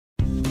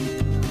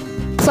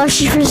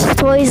Plushy for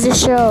Toys the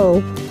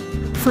Show.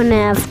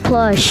 FNAF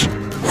Plush.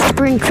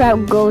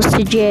 Springtrap Goes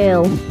to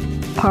Jail.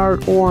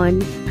 Part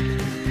 1.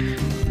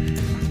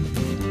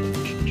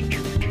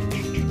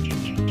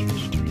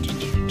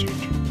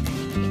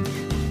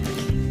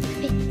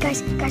 Hey,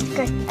 guys,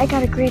 I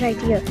got a great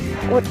idea.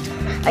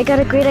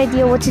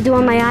 What to do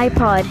on my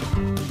iPod.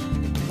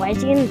 Why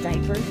is he in a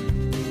diaper?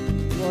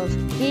 Well,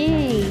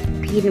 he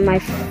peed in my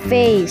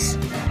face.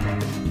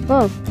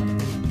 Oh,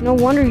 no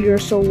wonder you're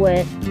so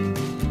wet.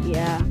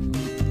 Yeah.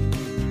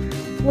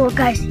 Well,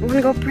 guys, you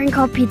wanna go prank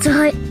call Pizza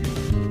Hut?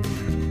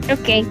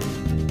 Okay.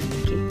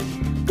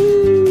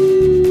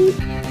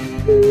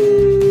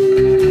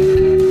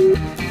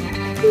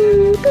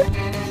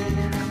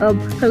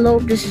 Hello,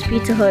 this is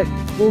Pizza Hut.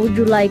 What would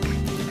you like?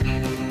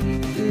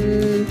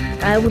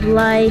 I would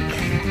like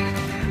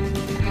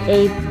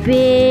a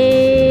big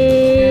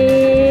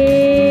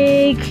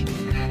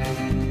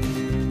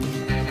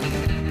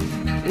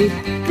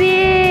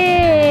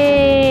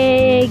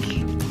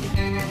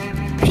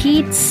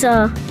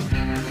pizza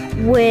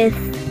with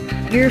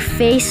your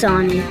face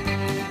on it,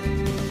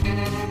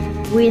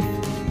 with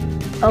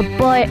a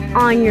butt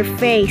on your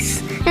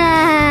face.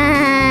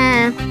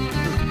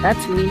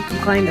 That's me. I'm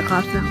calling the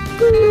cops now.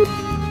 Boop.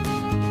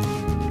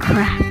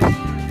 Crap.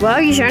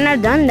 Well, you shouldn't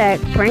have done that.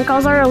 Prank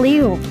calls are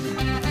illegal.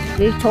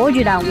 We told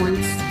you that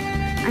once.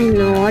 I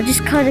know. I'll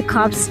just call the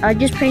cops. I'll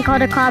just prank call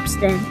the cops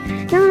then.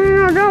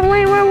 No, don't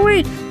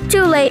wait.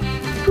 Too late.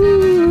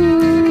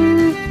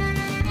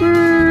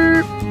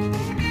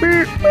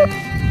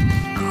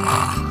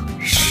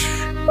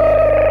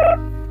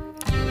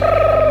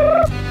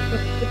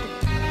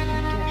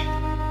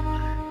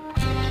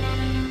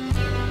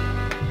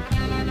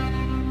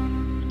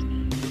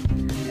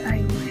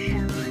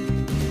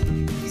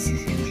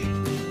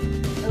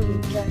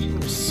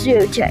 I'm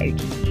so tired.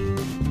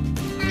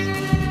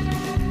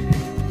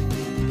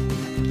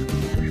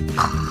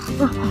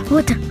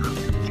 What the?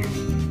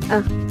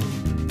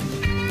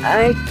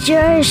 I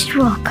just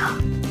woke up.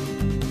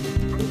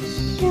 I'm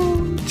so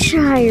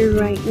tired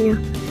right now.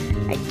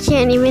 I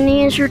can't even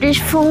answer this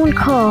phone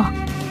call.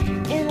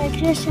 And I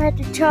just had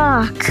to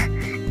talk.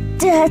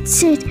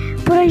 That's it.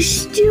 But I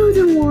still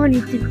don't want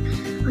to do.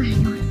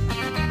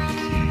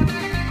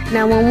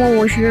 911,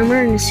 what's your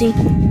emergency?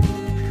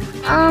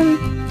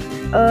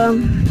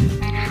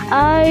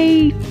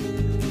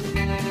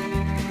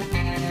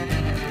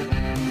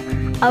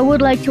 I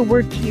would like to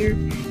work here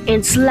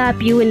and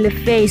slap you in the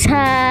face.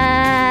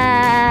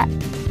 Ha!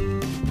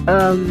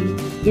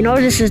 You know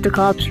this is the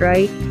cops,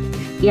 right?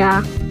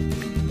 Yeah.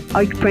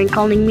 Are you prank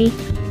calling me?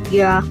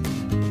 Yeah.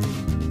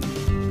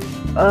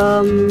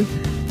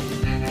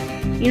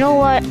 You know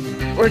what?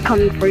 We're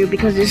coming for you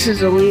because this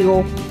is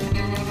illegal.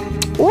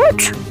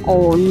 What?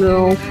 Oh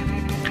no.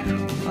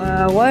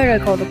 Why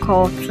did I call the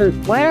cops?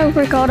 Why did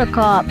I call the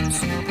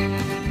cops?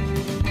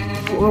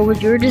 Well,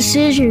 with your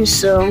decision,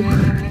 so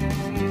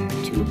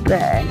too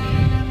bad.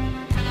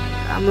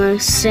 I'm gonna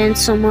send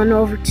someone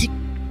over to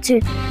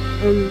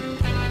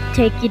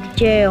take you to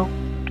jail,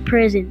 to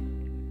prison.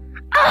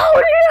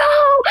 Oh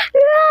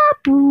no!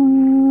 Boo!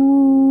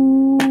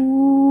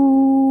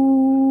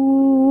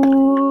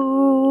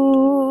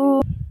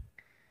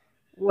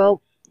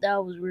 Well,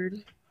 that was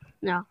weird.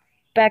 Now,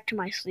 back to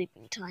my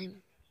sleeping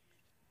time.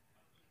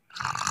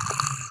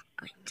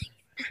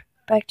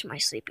 Back to my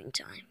sleeping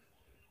time.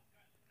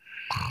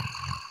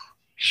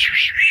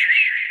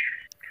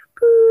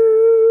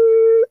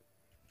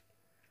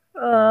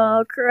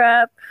 Oh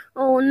crap.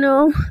 Oh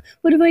no.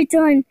 What have I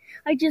done?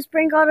 I just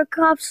prank all the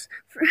cops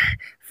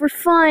for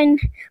fun.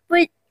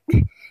 But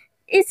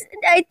it's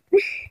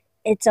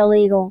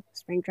illegal.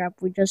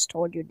 Springtrap, we just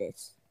told you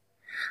this.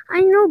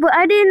 I know, but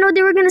I didn't know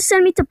they were gonna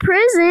send me to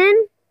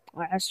prison.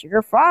 Well, that's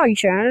your fault. You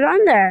shouldn't have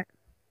done that.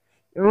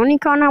 You're only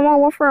calling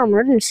 911 for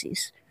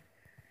emergencies.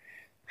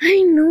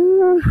 I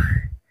know.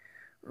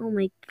 Oh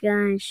my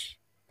gosh.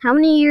 How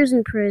many years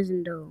in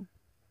prison, though?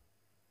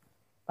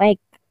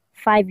 Like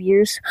 5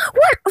 years?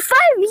 What?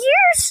 5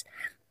 years?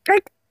 I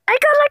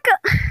got like a...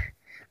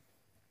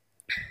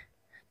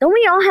 Don't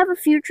we all have a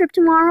field trip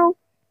tomorrow?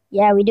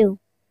 Yeah, we do.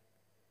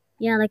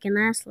 Yeah, like in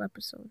last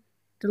episode.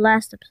 The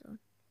last episode.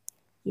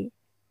 Yeah.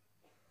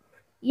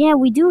 Yeah,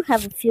 we do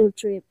have a field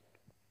trip.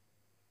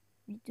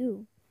 We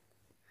do.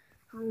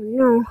 Oh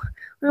no.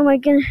 What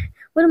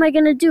am I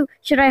gonna do?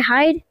 Should I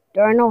hide?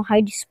 There are no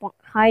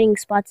hiding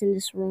spots in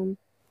this room.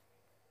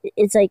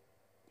 It's like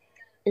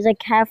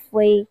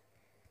halfway.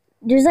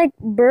 There's like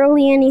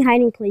barely any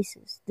hiding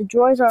places. The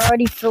drawers are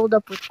already filled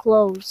up with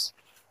clothes.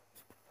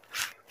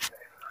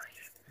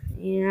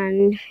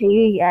 And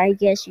I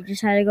guess you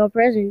just had to go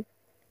prison.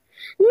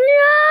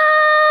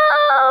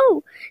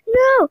 No!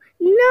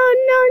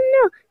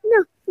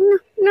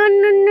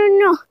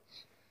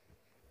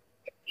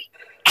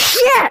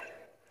 Yeah!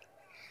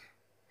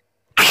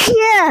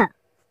 Yeah!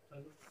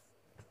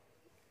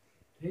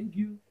 Thank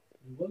you.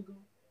 You're welcome.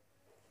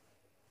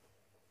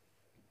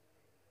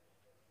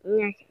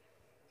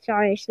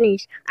 Sorry, I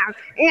sneezed.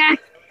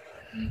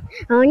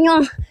 Oh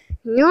no, I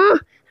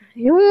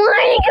don't want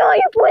to go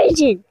to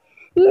prison.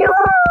 No!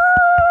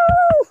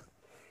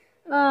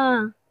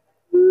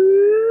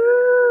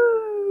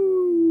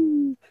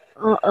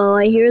 Uh-oh,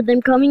 I hear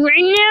them coming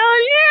right now.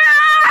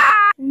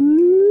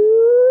 No!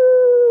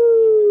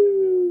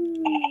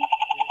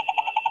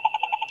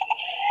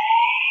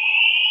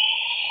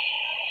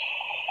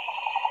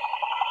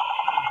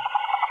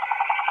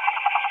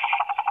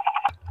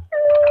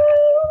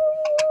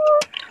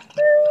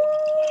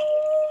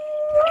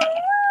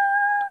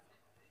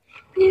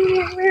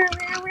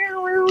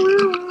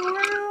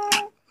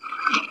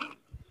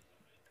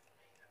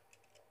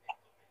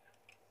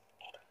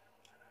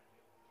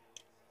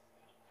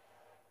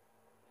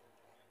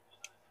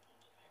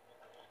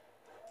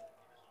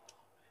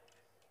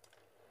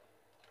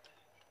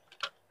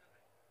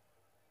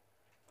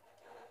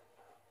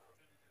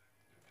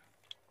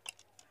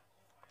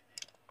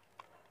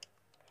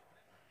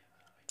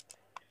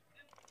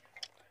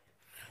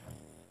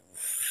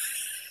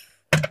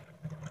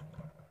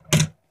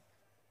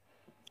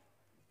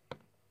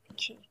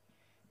 Okay.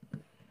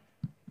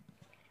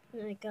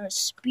 I gotta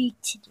speak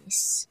to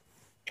this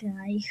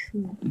guy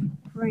who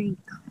prank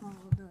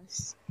called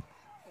us.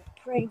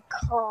 Prank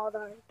called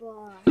our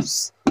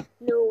boss.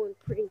 No one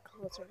prank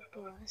calls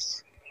our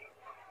boss.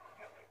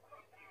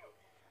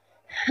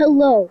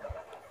 Hello.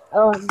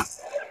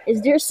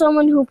 Is there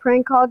someone who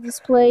prank called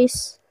this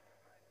place?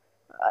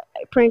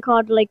 Prank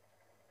called like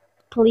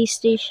police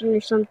station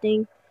or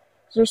something?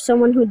 Is there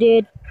someone who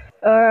did?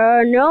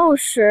 No,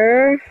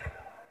 sir.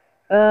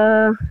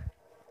 Uh,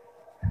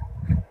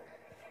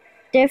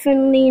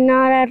 Definitely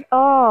not at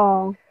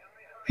all.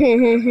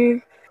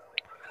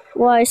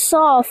 Well, I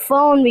saw a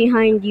phone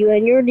behind you,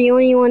 and you're the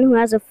only one who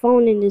has a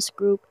phone in this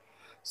group,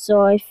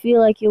 so I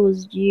feel like it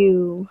was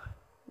you.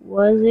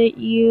 Was it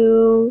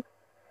you?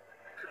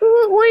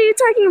 What are you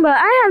talking about?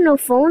 I have no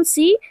phone.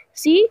 See?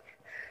 See?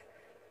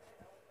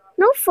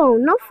 No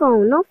phone, no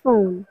phone, no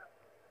phone.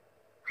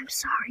 I'm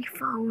sorry,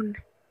 phone.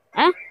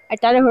 Huh? I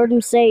thought I heard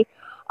him say,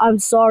 I'm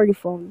sorry,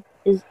 phone.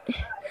 You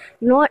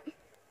know what?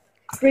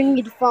 Bring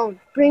me the phone.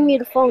 Bring me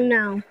the phone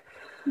now.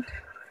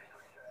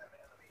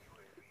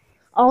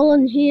 I'll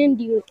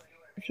unhand you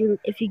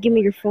if you give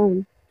me your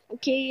phone.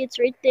 Okay, it's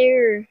right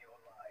there.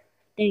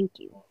 Thank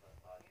you.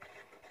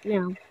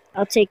 Now,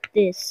 I'll take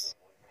this.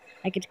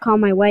 I could call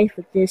my wife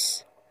with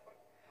this.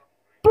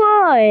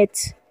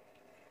 But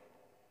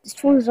this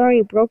phone is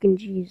already broken,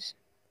 jeez.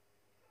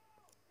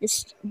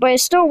 But it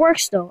still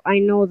works though. I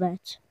know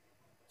that.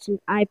 It's an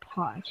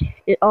iPod.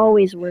 It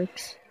always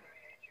works.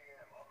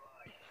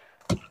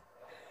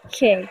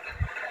 Okay.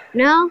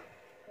 Now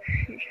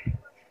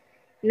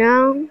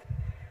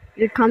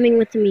you're coming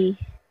with me.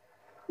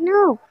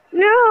 No,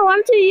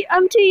 I'm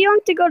too young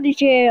to go to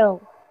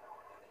jail.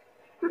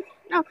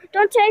 No,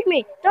 don't take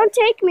me. Don't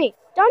take me.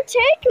 Don't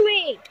take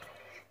me.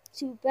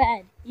 Too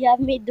bad. You have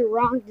made the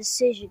wrong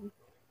decision.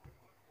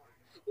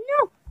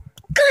 No!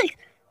 Guys,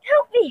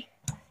 help me!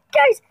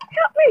 Guys,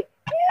 help me!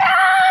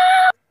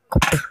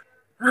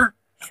 No!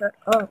 Shut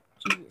up,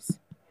 jeez.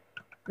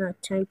 Now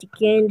time to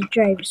get in the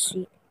driver's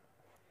seat.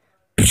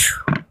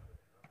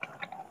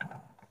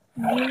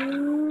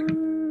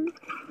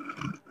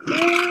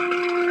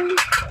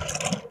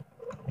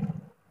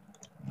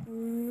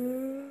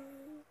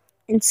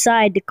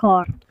 Inside the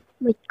car. Oh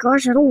my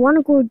gosh, I don't want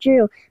to go to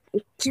jail.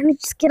 Can I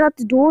just get out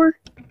the door?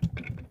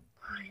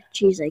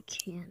 Jeez, I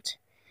can't.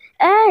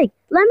 Hey,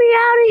 let me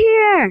out of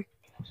here!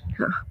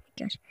 Oh my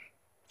gosh,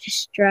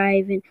 just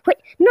driving. Wait,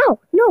 no!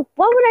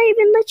 Why would I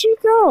even let you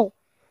go?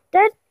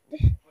 That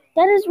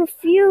is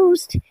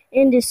refused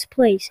in this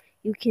place.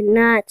 You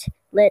cannot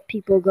let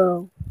people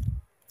go.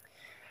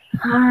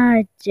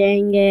 Ah,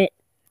 dang it.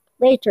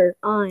 Later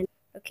on.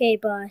 Okay,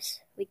 boss,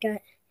 we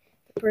got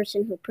the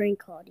person who prank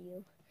called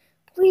you.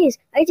 Please,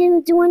 I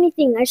didn't do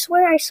anything. I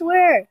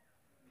swear.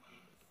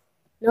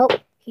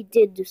 Nope, he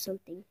did do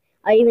something.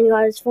 I even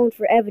got his phone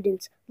for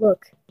evidence.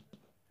 Look.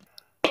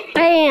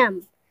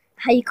 Bam!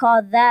 How you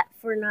call that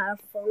for not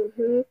a phone,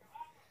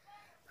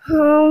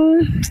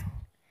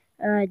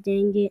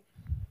 Dang it.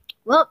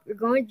 Well, you're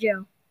going to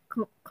jail.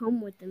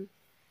 Come with him.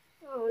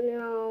 Oh,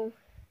 no.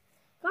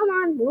 Come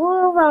on,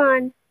 move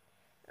on.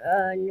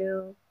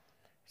 No.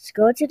 Let's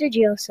go to the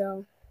jail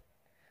cell.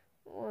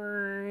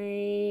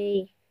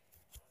 Why?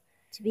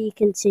 To be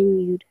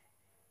continued.